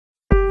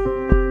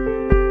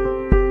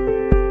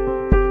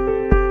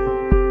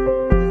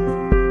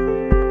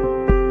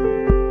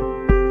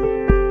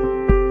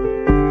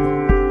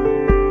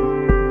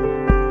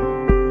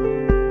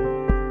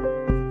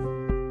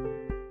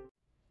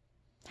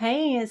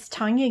it's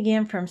Tanya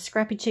again from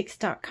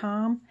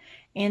Scrappychics.com,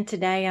 and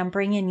today I'm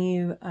bringing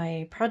you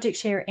a project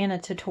share and a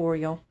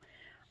tutorial.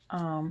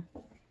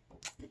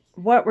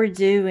 What we're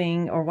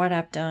doing, or what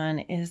I've done,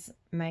 is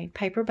made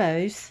paper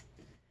bows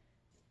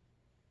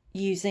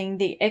using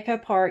the Echo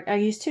Park. I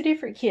used two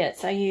different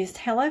kits. I used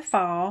Hello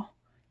Fall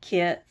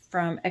kit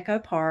from Echo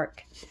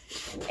Park,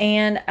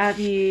 and I've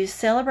used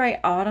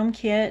Celebrate Autumn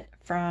kit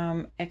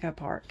from Echo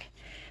Park.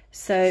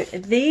 So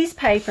these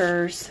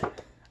papers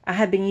I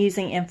have been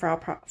using in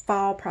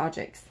fall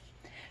projects.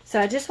 So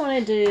I just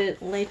wanted to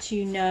let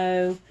you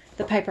know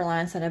the paper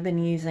lines that I've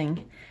been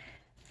using.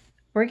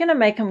 We're going to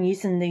make them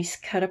using these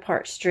cut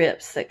apart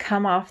strips that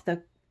come off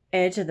the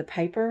edge of the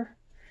paper.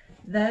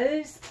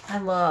 Those I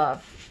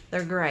love.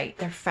 They're great.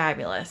 They're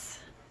fabulous.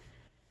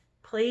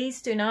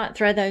 Please do not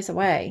throw those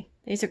away.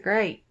 These are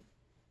great.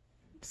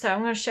 So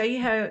I'm going to show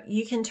you how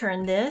you can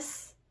turn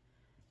this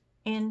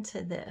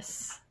into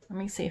this. Let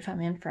me see if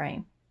I'm in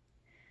frame.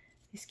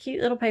 These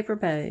cute little paper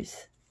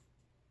bows.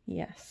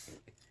 Yes.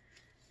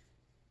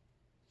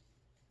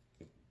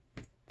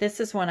 This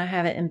is one I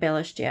haven't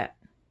embellished yet.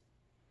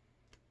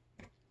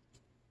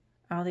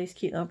 All these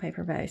cute little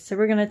paper bows. So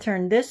we're going to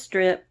turn this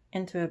strip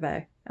into a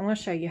bow. I'm going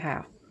to show you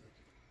how.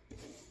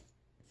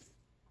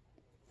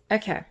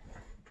 Okay.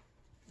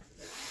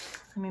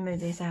 Let me move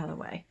these out of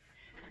the way.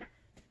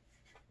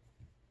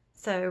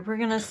 So we're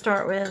going to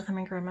start with, let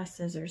me grab my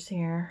scissors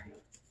here.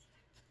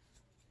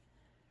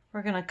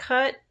 We're going to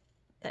cut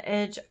the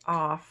edge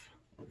off,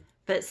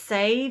 but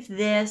save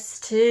this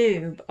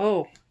too.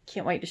 Oh,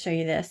 can't wait to show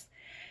you this.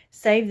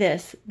 Save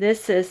this.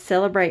 This says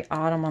Celebrate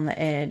Autumn on the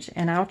edge,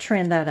 and I'll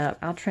trim that up.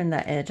 I'll trim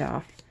that edge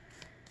off.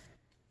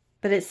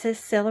 But it says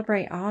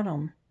Celebrate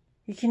Autumn.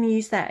 You can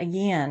use that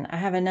again. I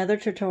have another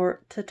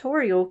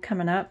tutorial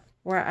coming up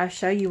where I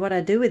show you what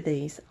I do with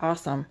these.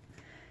 Awesome.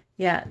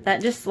 Yeah,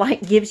 that just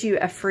like gives you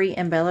a free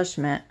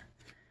embellishment.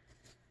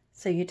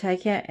 So you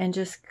take it and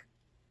just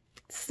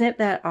snip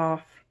that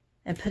off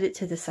and put it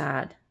to the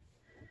side,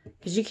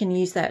 because you can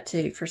use that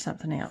too for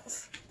something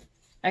else.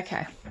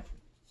 Okay.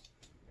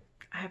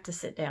 I have to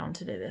sit down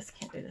to do this.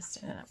 Can't do this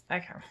standing up.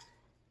 Okay.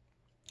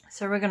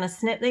 So we're going to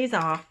snip these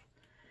off.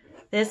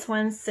 This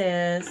one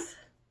says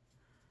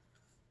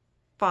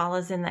Fall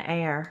is in the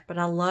Air, but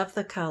I love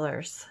the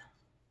colors.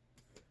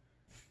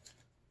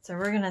 So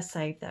we're going to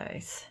save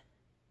those.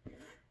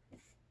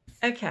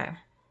 Okay.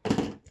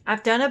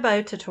 I've done a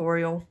bow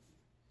tutorial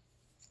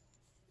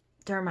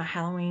during my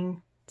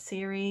Halloween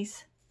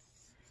series,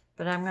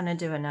 but I'm going to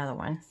do another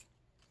one.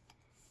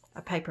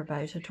 A paper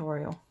bow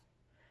tutorial.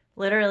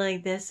 Literally,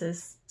 this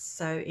is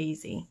so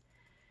easy.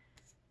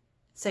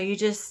 So you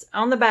just,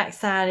 on the back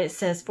side, it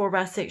says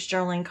 4x6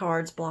 journaling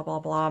cards, blah, blah,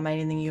 blah,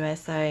 made in the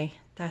USA.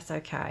 That's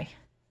okay.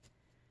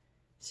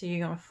 So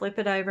you're going to flip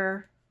it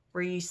over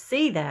where you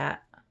see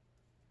that.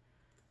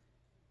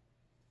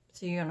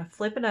 So you're going to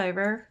flip it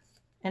over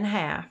in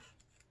half.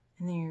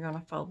 And then you're going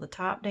to fold the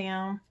top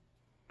down,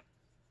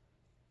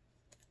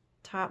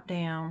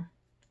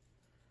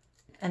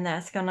 and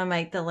that's going to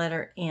make the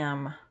letter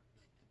M.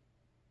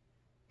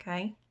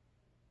 Okay?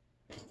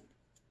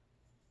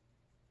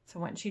 So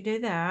once you do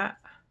that,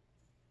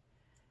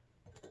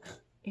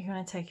 you're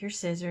going to take your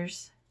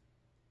scissors.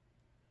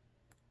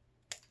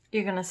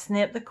 You're going to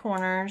snip the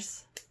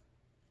corners,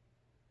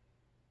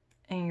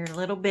 and your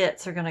little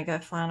bits are going to go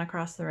flying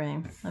across the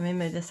room. Let me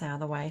move this out of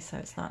the way so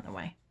it's not in the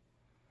way.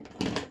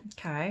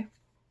 Okay.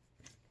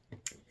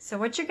 So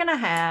what you're going to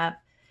have,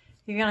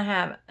 you're going to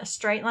have a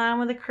straight line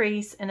with a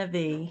crease and a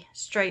V.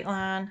 Straight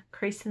line,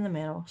 crease in the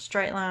middle.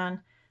 Straight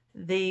line,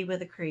 V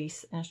with a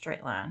crease and a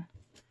straight line.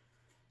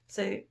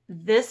 So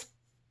this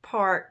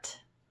part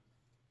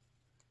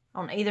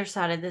on either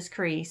side of this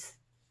crease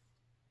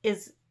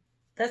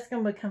that's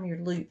going to become your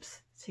loops.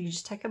 So you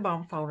just take a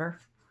bone folder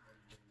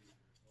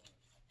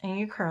and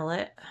you curl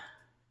it.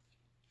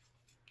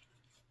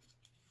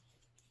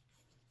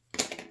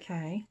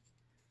 Okay.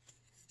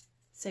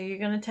 So you're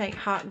going to take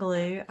hot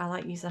glue. I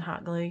like using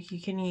hot glue.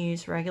 You can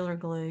use regular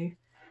glue.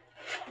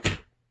 So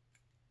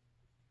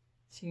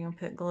you're going to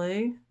put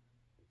glue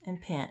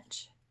and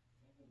pinch.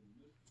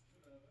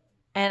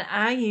 And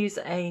I use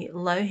a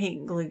low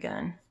heat glue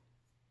gun.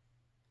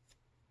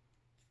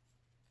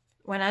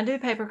 When I do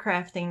paper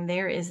crafting,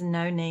 there is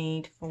no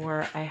need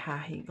for a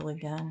high heat glue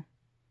gun.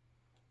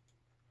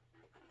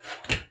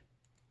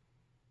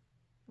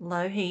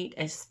 Low heat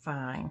is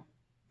fine.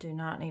 Do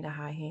not need a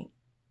high heat.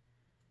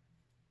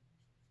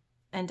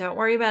 And don't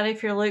worry about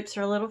if your loops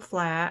are a little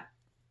flat,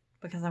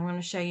 because I'm going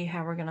to show you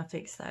how we're going to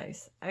fix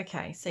those.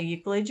 Okay, so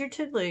you've glued your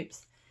two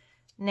loops.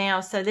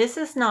 Now, so this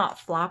is not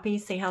floppy.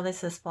 See how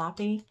this is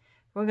floppy?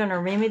 We're going to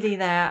remedy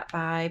that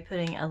by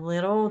putting a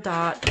little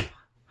dot of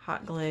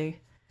hot glue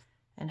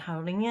and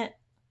holding it.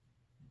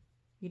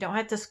 You don't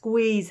have to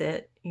squeeze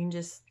it. You can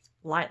just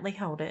lightly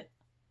hold it.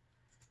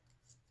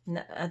 And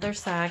the other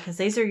side, because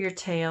these are your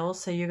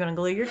tails, so you're going to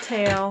glue your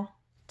tail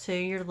to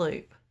your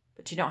loop,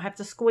 but you don't have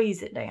to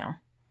squeeze it down.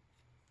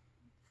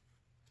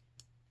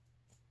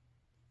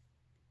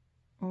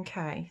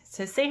 Okay,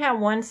 so see how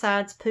one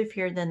side's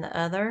poofier than the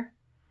other?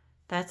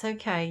 That's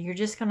okay. You're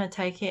just going to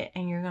take it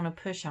and you're going to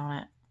push on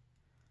it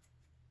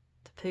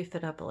to poof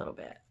it up a little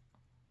bit.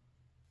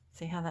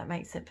 See how that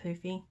makes it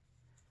poofy?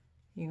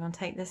 You're going to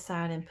take this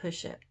side and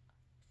push it.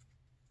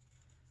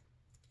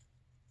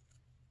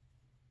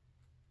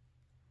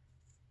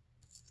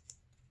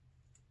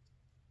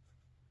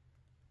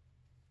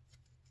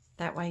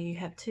 That way you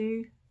have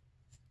 2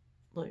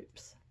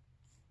 loops.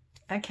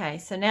 Okay,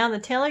 so now the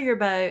tail of your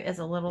bow is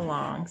a little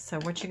long. So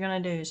what you're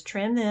going to do is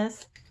trim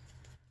this.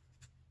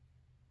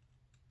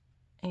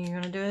 And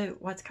you're going to do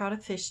what's called a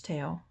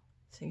fishtail.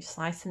 So you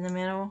slice in the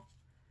middle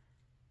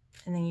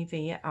and then you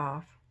V it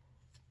off.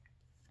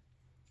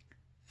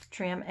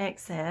 Trim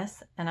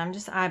excess, and I'm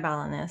just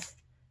eyeballing this.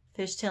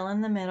 Fishtail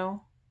in the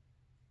middle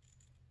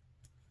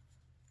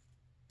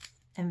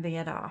and V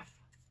it off.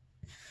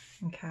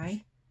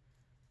 Okay,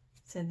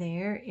 so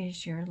there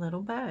is your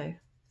little bow.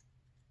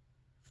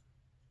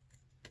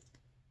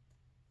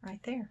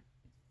 Right there.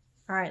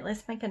 All right,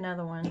 let's make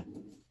another one.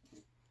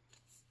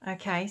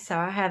 Okay, so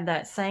I have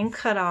that same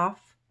cutoff.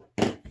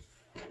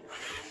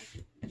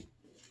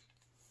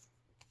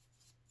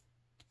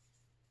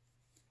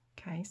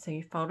 Okay, so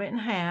you fold it in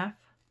half.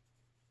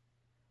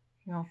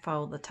 You're going to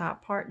fold the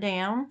top part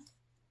down,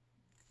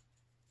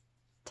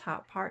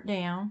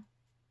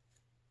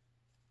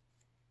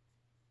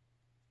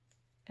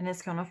 and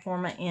it's going to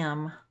form an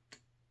M,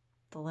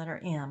 the letter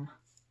M.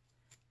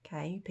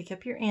 Okay, you pick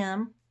up your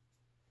M,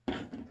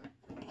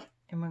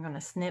 and we're going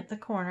to snip the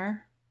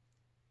corner.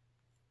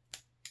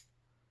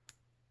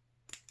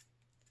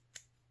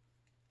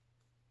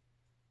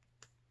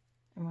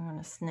 And we're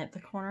going to snip the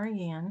corner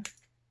again.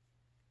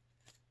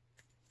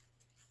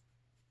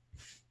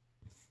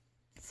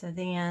 So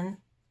then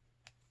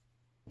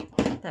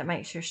that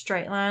makes your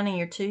straight line and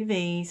your 2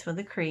 V's with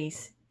a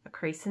crease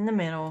in the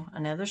middle,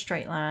 another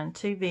straight line,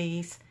 2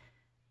 V's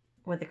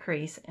with a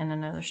crease, and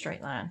another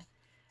straight line.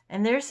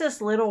 And there's this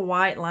little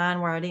white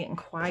line where I didn't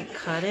quite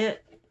cut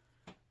it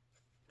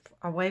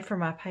away from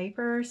my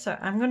paper, so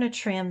I'm going to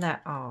trim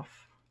that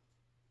off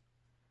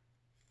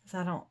because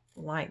I don't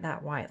like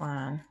that white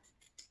line.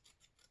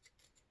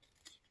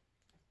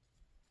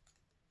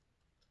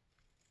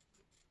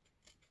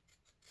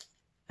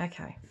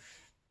 Okay.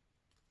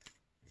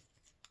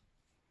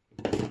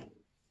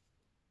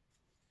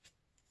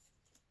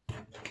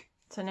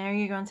 So now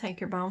you're going to take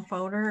your bone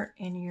folder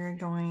and you're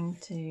going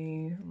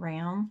to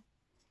round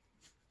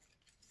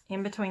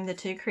in between the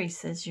 2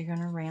 creases. You're going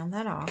to round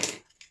that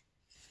off.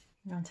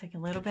 You're going to take a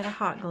little bit of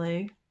hot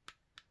glue.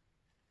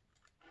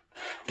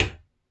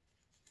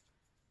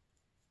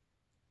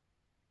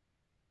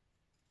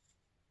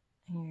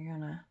 And you're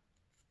going to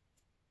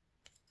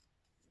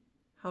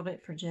hold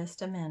it for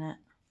just a minute.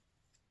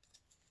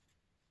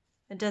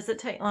 It doesn't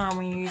take long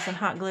when you're using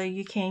hot glue.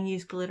 You can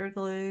use glitter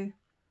glue.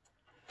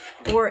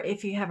 Or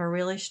if you have a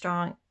really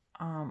strong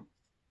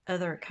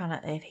other kind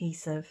of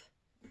adhesive,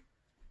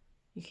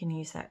 you can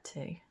use that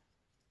too.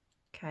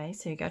 Okay,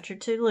 so you got your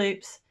 2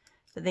 loops,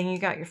 but then you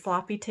got your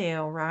floppy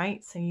tail,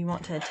 right? So you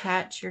want to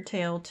attach your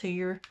tail to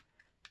your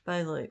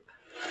bow loop.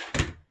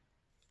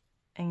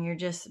 And you're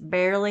just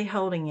barely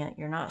holding it.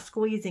 You're not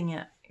squeezing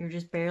it. You're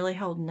just barely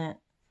holding it,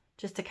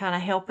 just to kind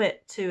of help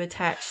it to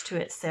attach to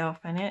itself,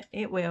 and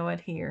it will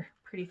adhere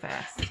pretty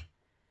fast.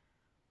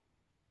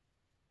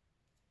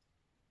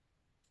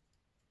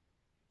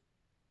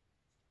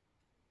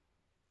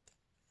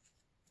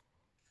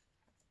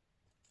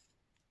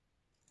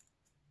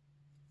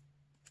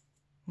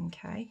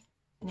 Okay,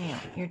 now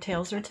your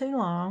tails are too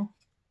long,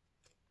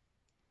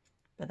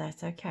 but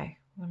that's okay.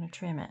 We're going to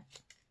trim it.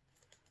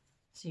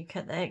 So you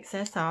cut the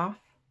excess off.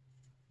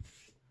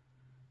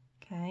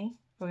 Okay,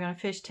 we're going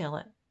to fishtail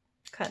it.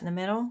 Cut in the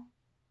middle,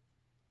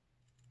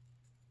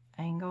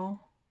 angle,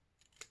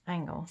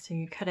 angle. So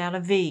you cut out a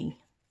V.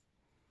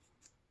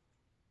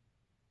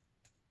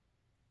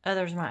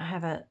 Others might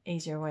have an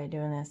easier way of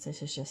doing this.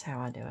 This is just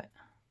how I do it.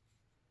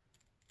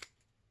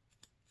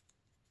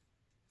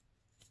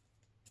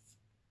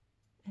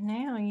 And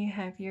now you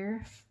have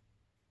your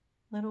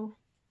little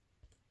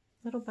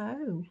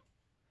bow.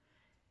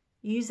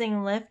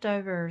 Using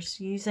leftovers,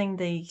 using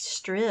the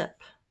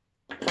strip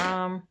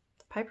from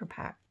the paper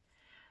pack.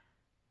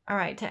 All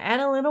right, to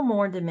add a little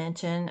more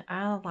dimension,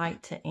 I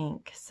like to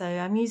ink. So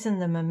I'm using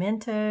the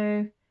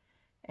Memento,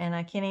 and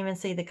I can't even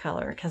see the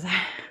color because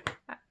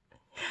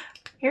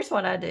here's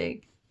what I do.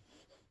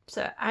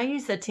 So I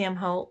use the Tim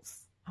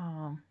Holtz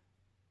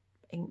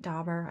ink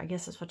dauber, I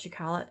guess that's what you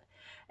call it.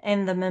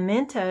 And the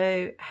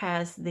Memento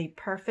has the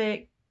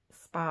perfect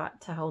spot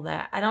to hold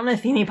that. I don't know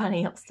if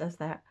anybody else does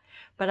that,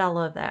 but I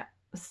love that.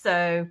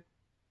 So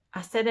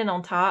I set it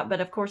on top, but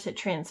of course it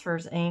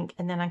transfers ink,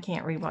 and then I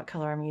can't read what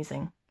color I'm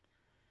using.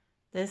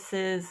 This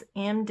is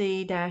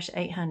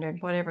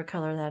MD-800, whatever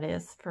color that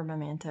is for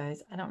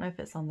Mementos. I don't know if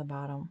it's on the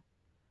bottom.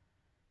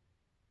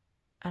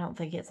 I don't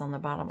think it's on the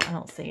bottom. I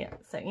don't see it.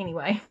 So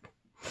anyway,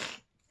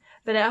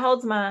 but it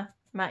holds my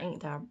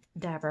ink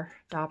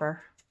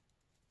dauber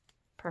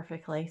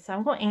perfectly. So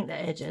I'm going to ink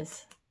the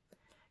edges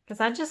because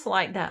I just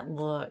like that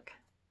look.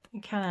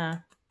 It kind of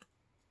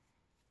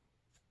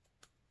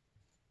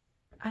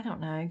I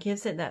don't know,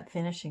 gives it that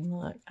finishing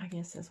look, I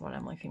guess is what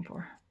I'm looking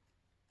for.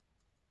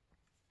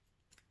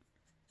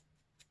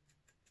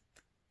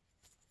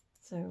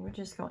 So we're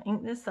just going to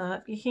ink this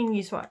up. You can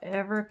use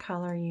whatever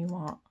color you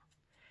want.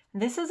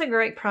 This is a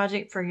great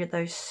project for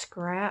those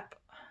scrap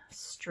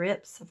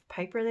strips of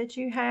paper that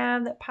you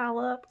have that pile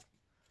up.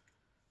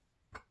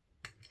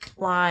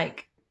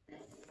 Like,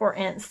 for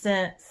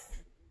instance,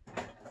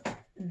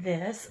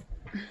 this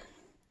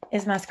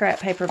is my scrap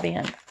paper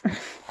bin.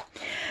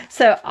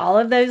 So all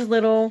of those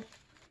little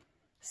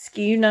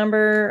SKU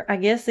number, I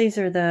guess these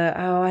are the,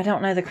 oh, I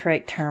don't know the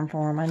correct term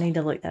for them. I need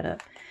to look that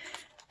up.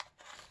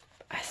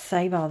 I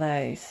save all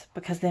those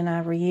because then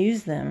I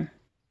reuse them.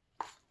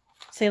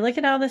 See, look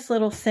at all this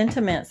little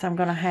sentiments I'm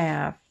going to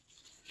have.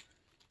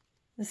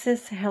 This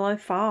is Hello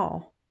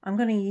Fall. I'm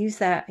going to use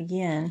that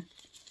again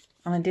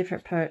on a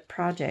different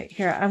project.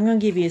 Here, I'm going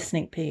to give you a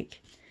sneak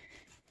peek.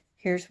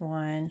 Here's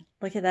one.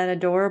 Look at that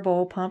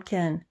adorable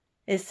pumpkin.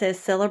 It says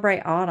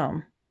Celebrate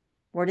Autumn.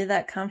 Where did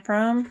that come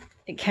from?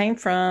 It came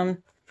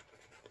from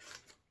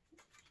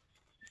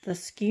the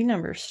SKU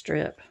number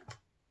strip.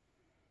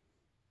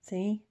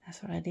 See,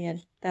 that's what I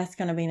did. That's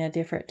going to be in a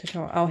different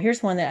tutorial. Oh,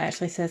 here's one that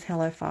actually says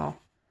Hello Fall.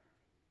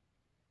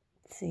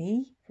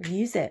 See,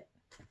 reuse it.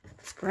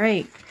 It's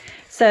great.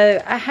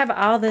 So I have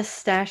all this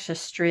stash of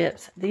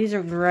strips. These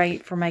are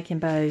great for making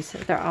bows.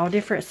 They're all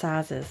different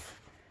sizes.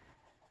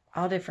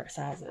 All different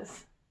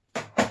sizes.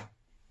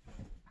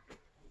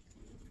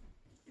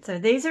 So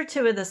these are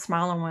two of the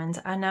smaller ones.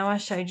 I know I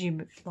showed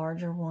you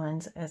larger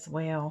ones as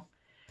well.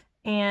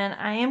 And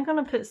I am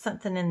going to put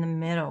something in the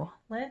middle.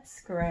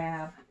 Let's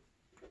grab...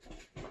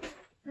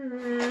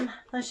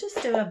 let's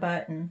just do a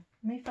button.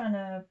 Let me find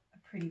a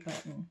pretty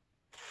button.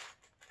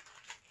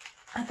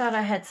 I thought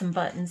I had some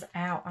buttons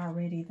out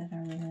already that I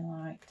really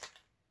liked.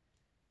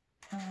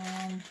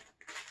 I'm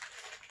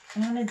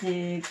going to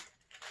do...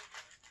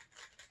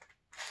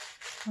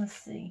 Let's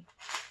see.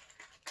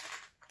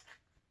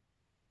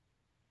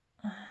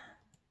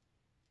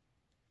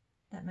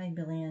 That may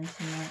blend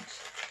too much.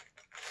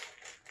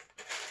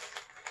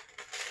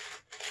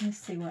 Let's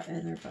see what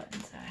other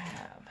buttons I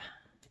have.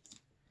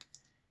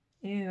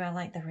 Ooh, I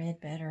like the red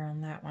better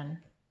on that one.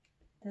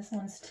 This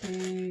one's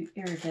too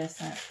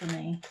iridescent for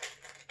me.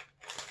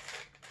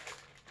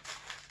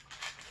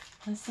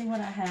 Let's see what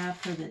I have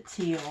for the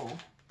teal.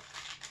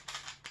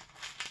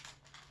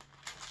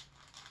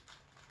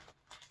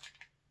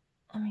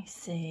 Let me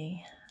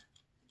see.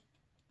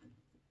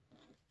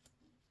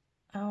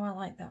 Oh, I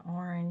like the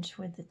orange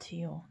with the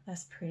teal.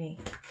 That's pretty.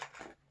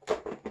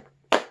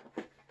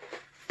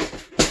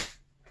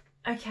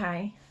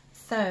 Okay,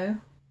 so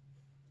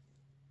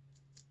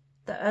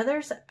the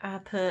others I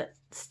put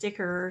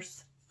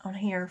stickers on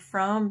here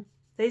from,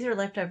 these are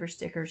leftover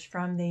stickers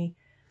from the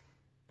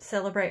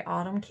Celebrate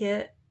Autumn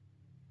kit.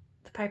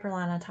 The paper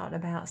line I talked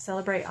about,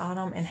 Celebrate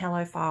Autumn and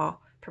Hello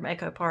Fall from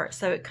Echo Park.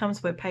 So it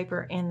comes with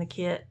paper in the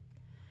kit.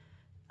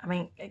 I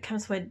mean, it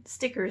comes with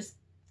stickers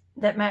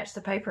that match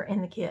the paper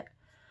in the kit.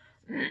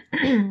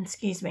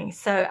 Excuse me.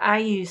 So I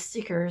use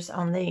stickers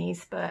on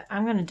these, but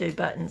I'm going to do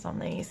buttons on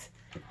these.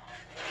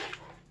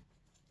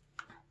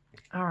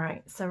 All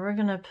right, so we're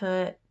going to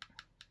put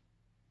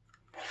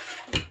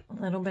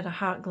a little bit of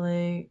hot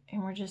glue,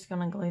 and we're just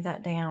going to glue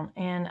that down.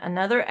 And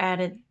another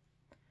added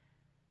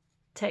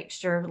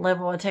texture,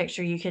 level of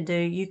texture you could do,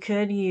 you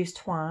could use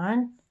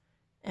twine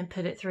and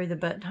put it through the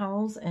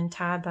buttonholes and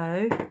tie a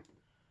bow.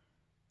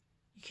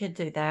 You could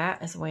do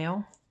that as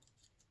well.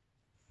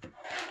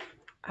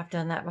 I've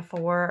done that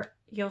before.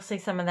 You'll see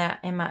some of that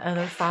in my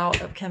other fall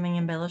upcoming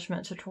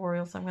embellishment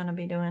tutorials I'm going to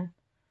be doing,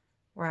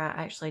 where I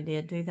actually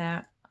did do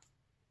that.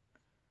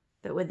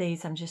 But with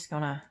these, I'm just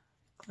going to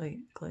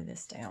glue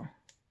this down.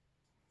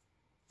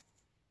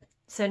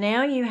 So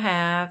now you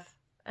have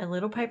a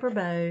little paper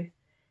bow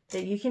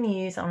that you can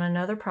use on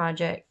another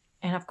project.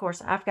 And of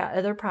course, I've got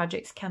other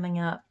projects coming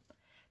up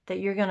that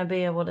you're going to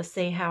be able to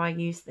see how I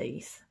use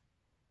these.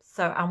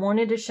 So I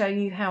wanted to show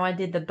you how I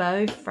did the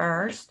bow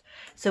first.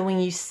 So when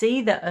you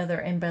see the other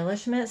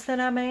embellishments that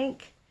I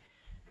make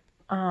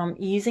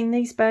using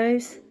these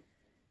bows,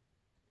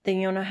 then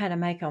you'll know how to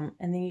make them,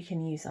 and then you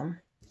can use them.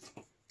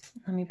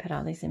 Let me put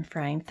all these in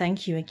frame.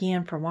 Thank you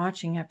again for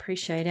watching. I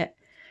appreciate it.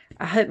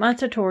 I hope my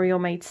tutorial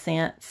made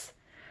sense.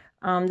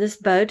 This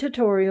bow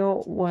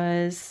tutorial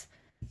was,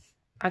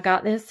 I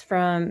got this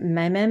from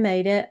Mama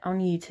Made It on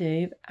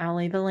YouTube. I'll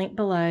leave a link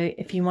below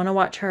if you want to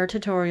watch her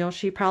tutorial.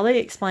 She probably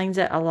explains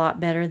it a lot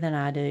better than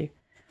I do.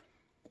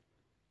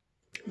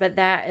 But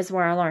that is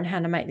where I learned how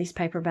to make these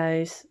paper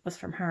bows, was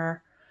from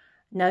her.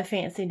 No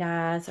fancy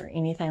dyes or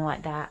anything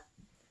like that.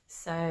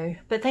 So,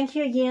 but thank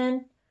you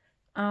again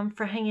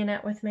for hanging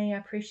out with me. I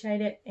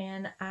appreciate it.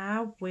 And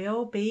I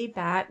will be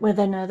back with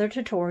another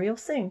tutorial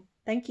soon.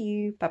 Thank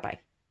you. Bye-bye.